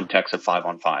of the context of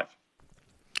 5-on-5.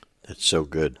 That's so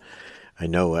good. I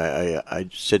know I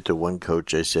said to one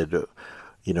coach, I said,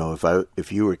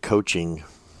 if you were coaching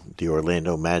the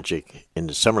Orlando Magic in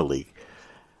the summer league,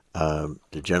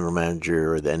 the general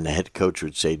manager and the head coach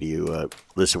would say to you,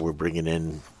 listen, we're bringing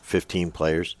in 15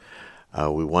 players.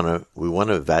 We want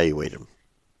to evaluate them.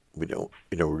 We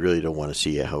really don't want to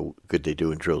see how good they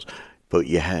do in drills. But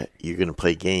you're going to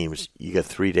play games. You got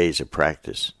 3 days of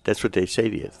practice. That's what they say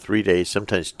to you. 3 days,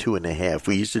 sometimes 2.5.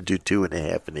 We used to do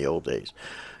 2.5 in the old days.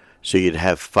 So you'd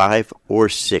have 5 or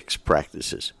 6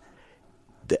 practices.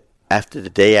 After the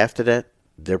day after that,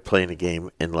 they're playing a game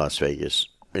in Las Vegas,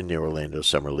 in the Orlando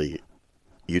Summer League,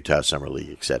 Utah Summer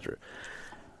League, etc.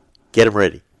 Get them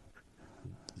ready.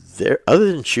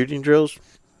 Other than shooting drills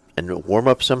and warm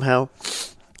up somehow,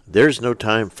 there's no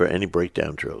time for any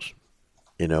breakdown drills.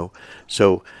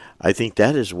 So I think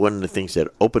that is one of the things that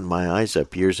opened my eyes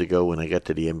up years ago when I got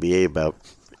to the NBA about,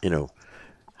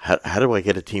 how do I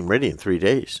get a team ready in 3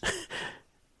 days?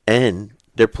 And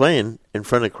they're playing in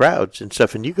front of crowds and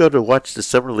stuff. And you go to watch the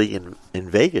Summer League in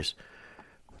Vegas,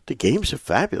 the games are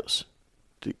fabulous.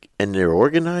 And they're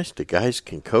organized. The guys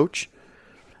can coach.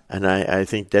 And I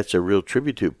think that's a real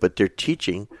tribute to it. But they're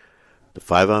teaching the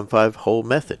 5-on-5 whole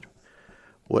method.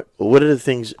 What are the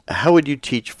things? How would you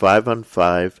teach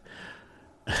 5-on-5?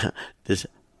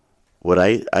 What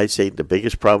I say the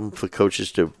biggest problem for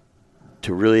coaches to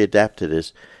really adapt to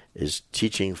this is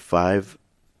teaching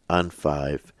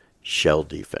 5-on-5 shell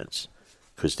defense,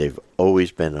 because they've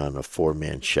always been on a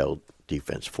 4-man shell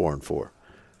defense, 4-on-4.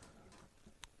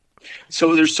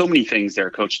 So there's so many things there,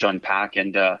 Coach, to unpack,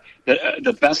 and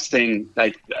the best thing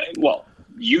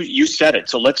you said it.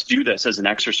 So let's do this as an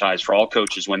exercise for all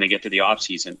coaches when they get to the off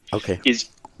season. Okay. Is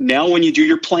now when you do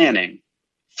your planning,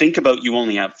 think about you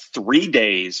only have 3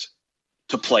 days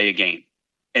to play a game.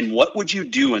 And what would you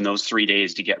do in those 3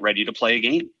 days to get ready to play a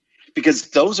game? because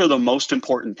those are the most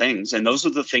important things. And those are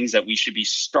the things that we should be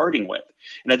starting with.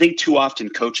 And I think too often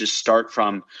coaches start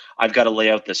from, I've got to lay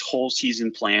out this whole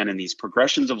season plan and these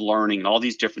progressions of learning and all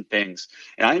these different things.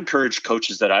 And I encourage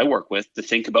coaches that I work with to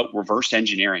think about reverse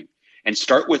engineering and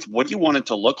start with what do you want it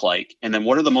to look like? And then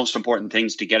what are the most important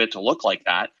things to get it to look like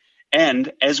that?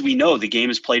 And as we know, the game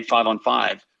is played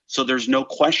 5-on-5. So there's no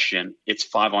question it's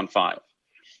 5-on-5.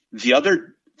 The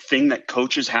other thing that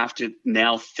coaches have to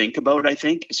now think about, I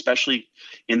think, especially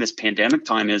in this pandemic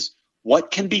time, is what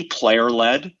can be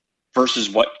player-led versus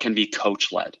what can be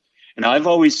coach-led. And I've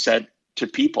always said to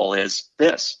people is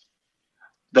this: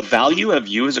 the value of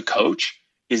you as a coach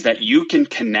is that you can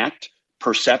connect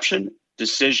perception,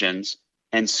 decisions,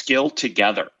 and skill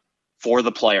together for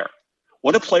the player.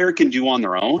 What a player can do on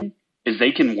their own is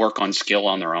they can work on skill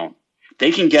on their own.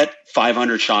 They can get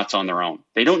 500 shots on their own.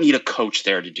 They don't need a coach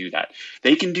there to do that.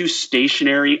 They can do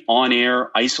stationary, on-air,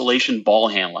 isolation ball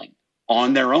handling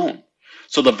on their own.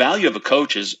 So the value of a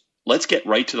coach is, let's get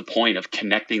right to the point of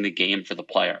connecting the game for the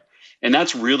player. And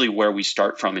that's really where we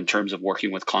start from in terms of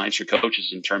working with clients or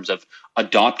coaches, in terms of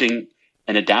adopting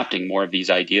and adapting more of these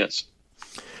ideas.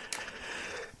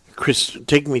 Chris,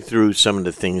 take me through some of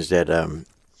the things that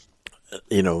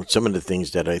some of the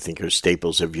things that I think are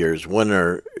staples of yours. One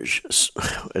are,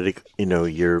 the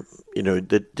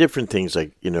different things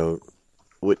like,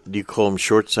 what do you call them,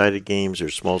 short-sided games or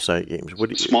small-sided games?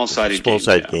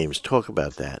 Small-sided games. Talk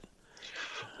about that.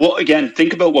 Well, again,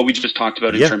 think about what we just talked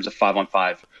about in terms of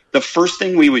 5-on-5. The first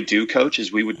thing we would do, coach,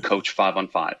 is we would coach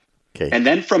 5-on-5. Okay. And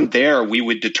then from there, we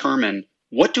would determine,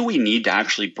 what do we need to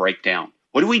actually break down?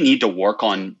 What do we need to work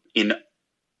on in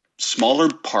smaller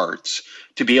parts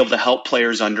to be able to help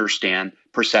players understand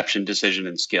perception, decision,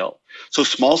 and skill? So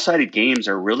small-sided games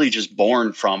are really just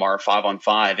born from our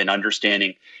 5-on-5 and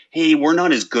understanding, hey, we're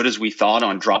not as good as we thought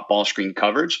on drop ball screen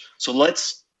coverage. So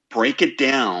let's break it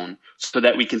down so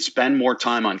that we can spend more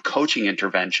time on coaching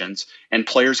interventions and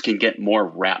players can get more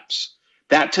reps.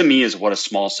 That to me is what a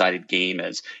small-sided game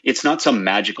is. It's not some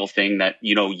magical thing that,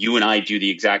 you and I do the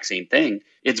exact same thing.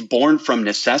 It's born from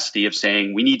necessity of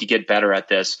saying we need to get better at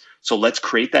this. So let's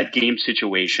create that game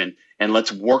situation and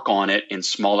let's work on it in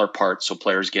smaller parts so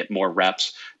players get more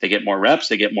reps. They get more reps,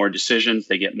 they get more decisions,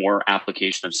 they get more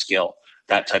application of skill,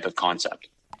 that type of concept.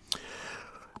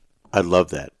 I love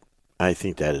that. I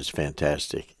think that is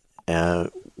fantastic.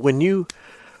 When you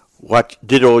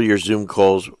did all your Zoom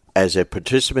calls as a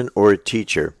participant or a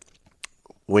teacher,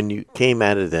 when you came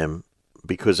out of them,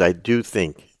 because I do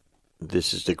think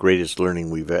this is the greatest learning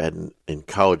we've had in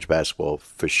college basketball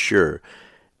for sure,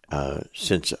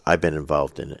 since I've been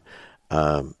involved in it.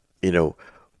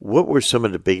 What were some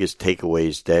of the biggest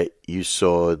takeaways that you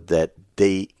saw that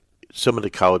some of the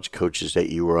college coaches that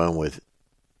you were on with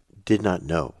did not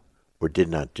know or did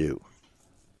not do?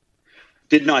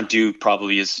 Did not do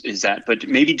probably is that, but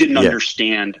maybe didn't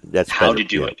understand how to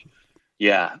do it.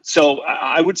 Yeah. So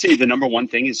I would say the number one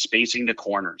thing is spacing the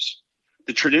corners.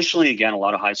 Traditionally, again, a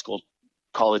lot of high school,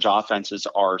 college offenses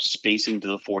are spacing to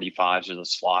the 45s or the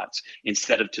slots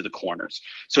instead of to the corners.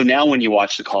 So now when you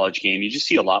watch the college game, you just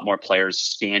see a lot more players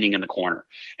standing in the corner.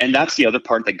 And that's the other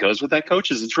part that goes with that,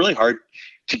 coach, is it's really hard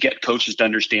to get coaches to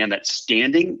understand that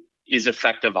standing is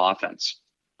effective offense.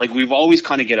 Like, we've always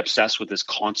kind of get obsessed with this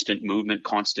constant movement.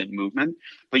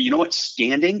 But you know what?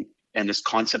 Standing and this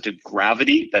concept of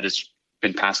gravity that has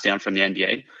been passed down from the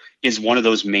NBA is one of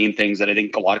those main things that I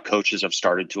think a lot of coaches have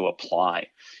started to apply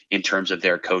in terms of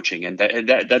their coaching. And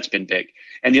that's been big.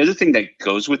 And the other thing that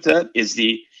goes with that is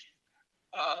the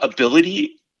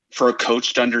ability for a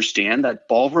coach to understand that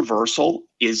ball reversal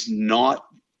is not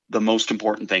the most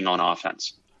important thing on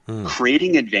offense.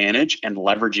 Creating advantage and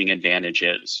leveraging advantage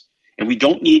is. And we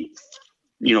don't need,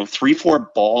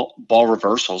 3-4 ball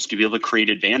reversals to be able to create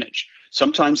advantage.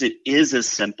 Sometimes it is as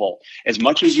simple. As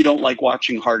much as you don't like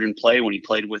watching Harden play when he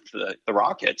played with the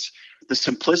Rockets, the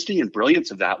simplicity and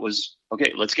brilliance of that was,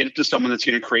 okay, let's get it to someone that's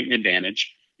going to create an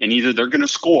advantage, and either they're going to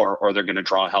score or they're going to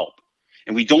draw help.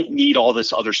 And we don't need all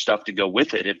this other stuff to go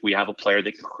with it if we have a player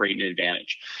that can create an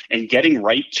advantage. And getting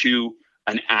right to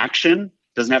an action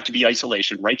doesn't have to be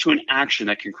isolation, right to an action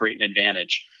that can create an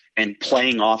advantage, and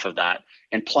playing off of that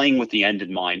and playing with the end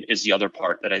in mind is the other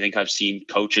part that I think I've seen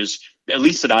coaches, at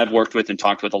least that I've worked with and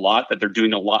talked with a lot, that they're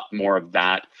doing a lot more of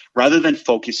that rather than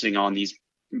focusing on these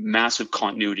massive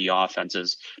continuity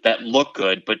offenses that look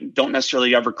good but don't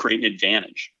necessarily ever create an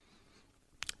advantage.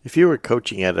 If you were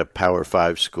coaching at a Power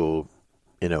 5 school,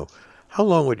 how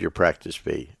long would your practice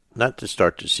be? Not to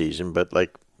start the season, but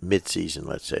like mid-season,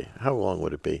 let's say. How long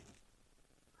would it be?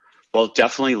 Well,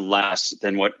 definitely less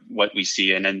than what we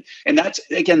see, and that's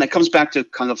again that comes back to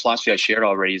kind of the philosophy I shared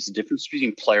already is the difference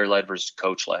between player led versus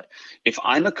coach led. If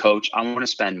I'm a coach, I want to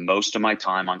spend most of my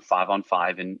time on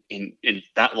 5-on-5 in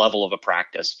that level of a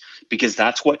practice because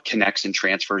that's what connects and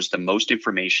transfers the most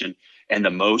information and the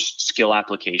most skill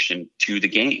application to the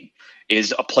game.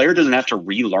 Is a player doesn't have to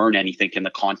relearn anything in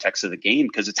the context of the game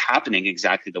because it's happening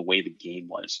exactly the way the game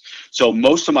was. So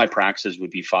most of my practices would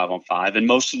be 5-on-5, and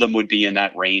most of them would be in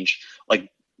that range, like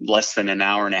less than an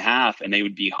hour and a half, and they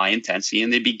would be high intensity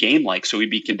and they'd be game like. So we'd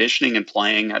be conditioning and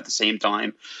playing at the same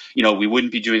time. We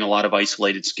wouldn't be doing a lot of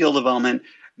isolated skill development.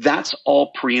 That's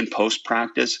all pre and post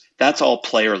practice. That's all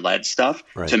player led stuff.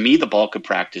 Right. To me, the bulk of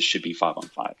practice should be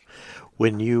 5-on-5.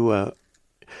 When you,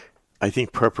 I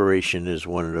think preparation is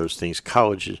one of those things.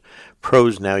 Colleges,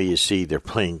 pros now you see they're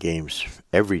playing games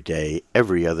every day,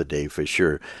 every other day for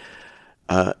sure.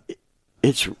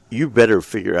 You better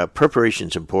figure out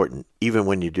preparation's important even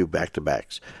when you do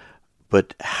back-to-backs.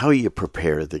 But how you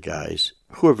prepare the guys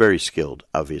who are very skilled,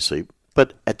 obviously,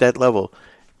 but at that level,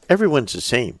 everyone's the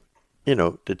same.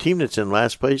 The team that's in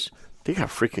last place, they got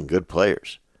freaking good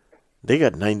players. They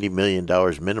got $90 million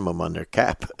minimum on their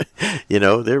cap.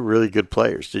 They're really good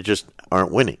players. They just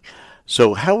aren't winning.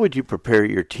 So how would you prepare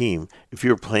your team if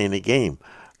you were playing a game?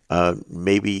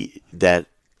 Maybe that,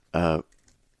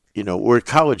 or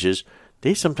colleges,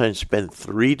 they sometimes spend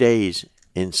 3 days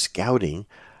in scouting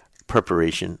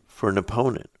preparation for an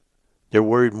opponent. They're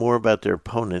worried more about their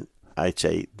opponent, I'd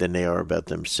say, than they are about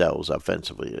themselves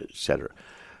offensively, et cetera.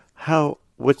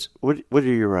 What are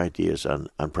your ideas on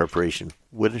preparation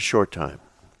with a short time?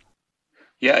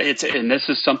 Yeah, and this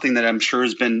is something that I'm sure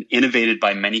has been innovated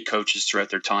by many coaches throughout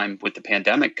their time with the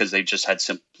pandemic because they've just had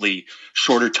simply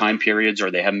shorter time periods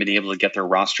or they haven't been able to get their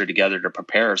roster together to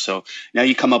prepare. So now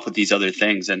you come up with these other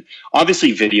things. And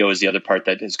obviously video is the other part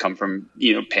that has come from,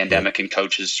 pandemic and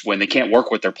coaches. When they can't work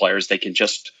with their players, they can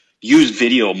just use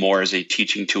video more as a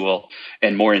teaching tool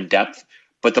and more in depth.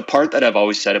 But the part that I've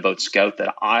always said about Scout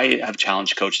that I have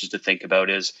challenged coaches to think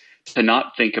about is to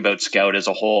not think about Scout as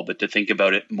a whole, but to think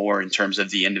about it more in terms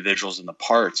of the individuals and the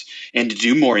parts, and to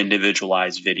do more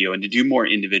individualized video and to do more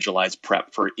individualized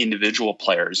prep for individual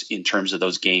players in terms of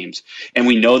those games. And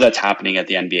we know that's happening at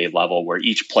the NBA level where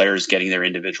each player is getting their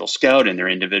individual scout and their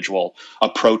individual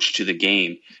approach to the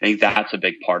game. I think that's a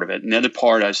big part of it. And the other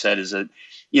part I've said is that,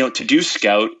 to do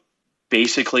Scout,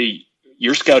 basically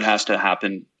your Scout has to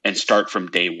happen and start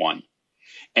from day one.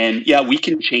 And yeah, we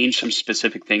can change some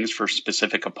specific things for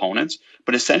specific opponents,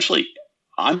 but essentially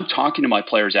I'm talking to my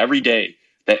players every day,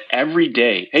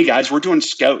 hey guys, we're doing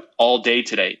Scout all day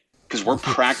today because we're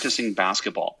practicing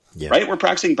basketball, right? We're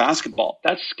practicing basketball.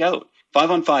 That's Scout.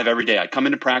 5-on-5 every day. I come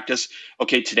into practice.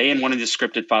 Okay, today in one of the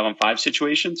scripted 5-on-5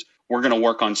 situations, we're going to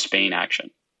work on Spain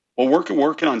action. Well, we're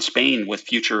working on Spain with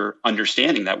future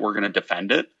understanding that we're going to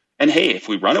defend it. And hey, if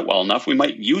we run it well enough, we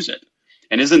might use it.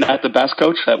 And isn't that the best,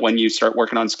 coach, that when you start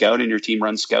working on Scout and your team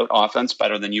runs Scout offense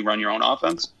better than you run your own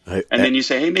offense? Then you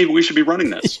say, hey, maybe we should be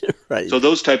running this. Right. So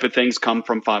those type of things come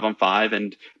from 5-on-5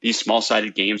 and these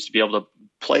small-sided games to be able to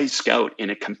play Scout in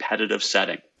a competitive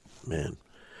setting. Man,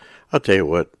 I'll tell you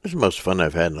what, this is the most fun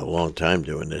I've had in a long time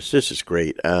doing this. This is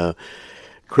great.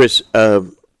 Chris,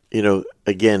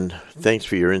 again, thanks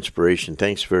for your inspiration.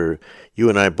 Thanks for you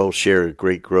and I both share a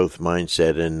great growth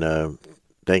mindset and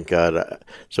thank God.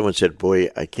 Someone said, boy,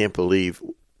 I can't believe,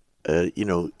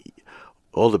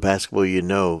 all the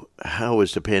basketball how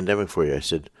was the pandemic for you? I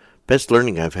said, best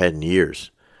learning I've had in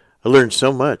years. I learned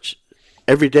so much.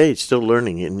 Every day, still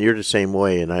learning, and you're the same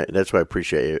way, and that's what I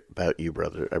appreciate it about you,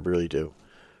 brother. I really do.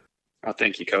 Oh,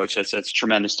 thank you, Coach. That's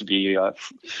tremendous to be,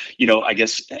 I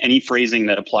guess any phrasing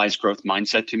that applies growth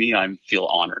mindset to me, I feel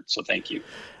honored. So thank you.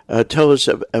 Tell us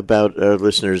about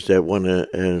listeners that want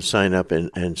to sign up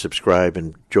and subscribe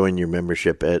and join your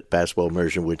membership at Basketball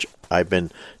Immersion, which I've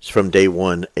been, from day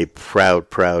one, a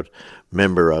proud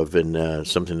member of, and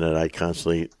something that I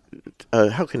constantly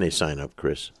how can they sign up,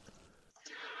 Chris?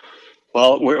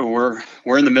 Well, we're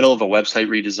in the middle of a website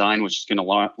redesign, which is going to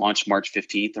launch March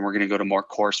 15th, and we're going to go to more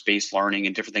course-based learning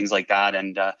and different things like that.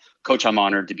 And Coach, I'm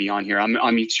honored to be on here.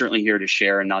 I'm certainly here to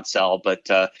share and not sell. But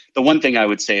the one thing I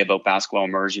would say about Basketball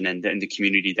Immersion and the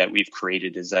community that we've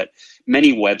created is that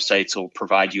many websites will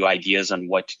provide you ideas on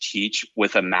what to teach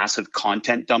with a massive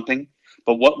content dumping.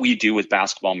 But what we do with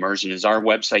Basketball Immersion is our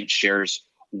website shares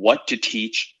what to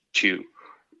teach to,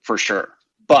 for sure.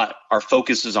 But our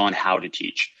focus is on how to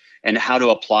teach. and how to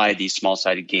apply these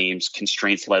small-sided games,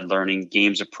 constraints-led learning,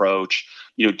 games approach,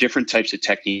 different types of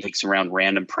techniques around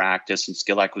random practice and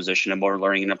skill acquisition and motor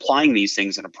learning, and applying these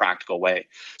things in a practical way.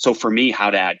 So for me, how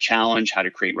to add challenge, how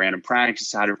to create random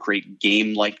practice, how to create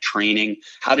game-like training,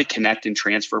 how to connect and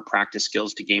transfer practice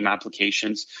skills to game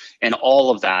applications. And all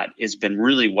of that has been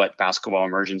really what basketball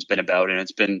immersion's been about. And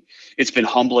it's been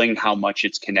humbling how much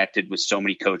it's connected with so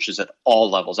many coaches at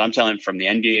all levels. I'm telling you, from the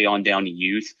NBA on down to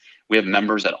youth, we have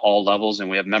members at all levels, and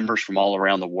we have members from all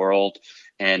around the world.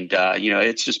 And,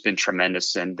 it's just been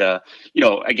tremendous. And,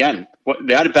 again, what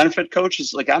the added benefit, Coach,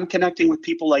 is like I'm connecting with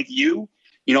people like you,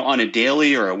 on a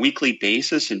daily or a weekly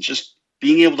basis, and just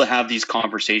being able to have these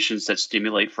conversations that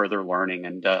stimulate further learning.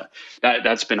 And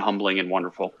that's been humbling and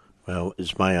wonderful. Well,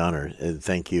 it's my honor.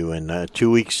 Thank you. And 2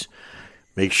 weeks,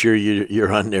 make sure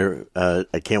you're on there.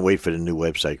 I can't wait for the new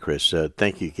website, Chris.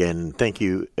 Thank you again. And thank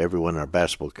you, everyone in our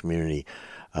basketball community,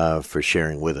 for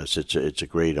sharing with us. It's a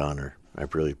great honor. I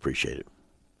really appreciate it.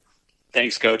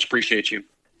 Thanks, Coach. Appreciate you.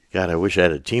 God, I wish I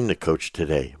had a team to coach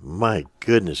today. My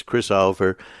goodness, Chris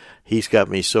Oliver, he's got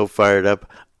me so fired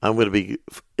up. I'm going to be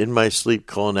in my sleep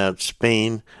calling out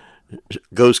Spain,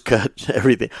 Ghost Cut,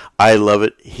 everything. I love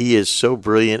it. He is so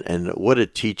brilliant, and what a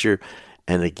teacher.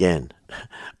 And again,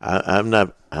 I am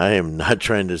not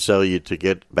trying to sell you to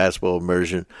get basketball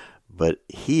immersion, but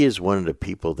he is one of the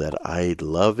people that I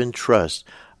love and trust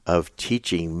of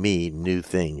teaching me new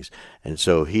things. And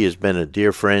so he has been a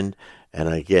dear friend. And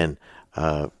again,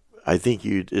 I think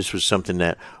this was something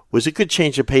that was a good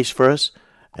change of pace for us.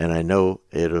 And I know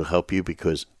it'll help you,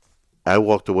 because I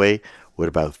walked away with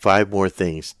about 5 more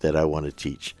things that I want to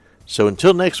teach. So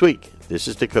until next week, this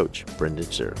is the coach, Brendan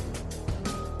Suhr.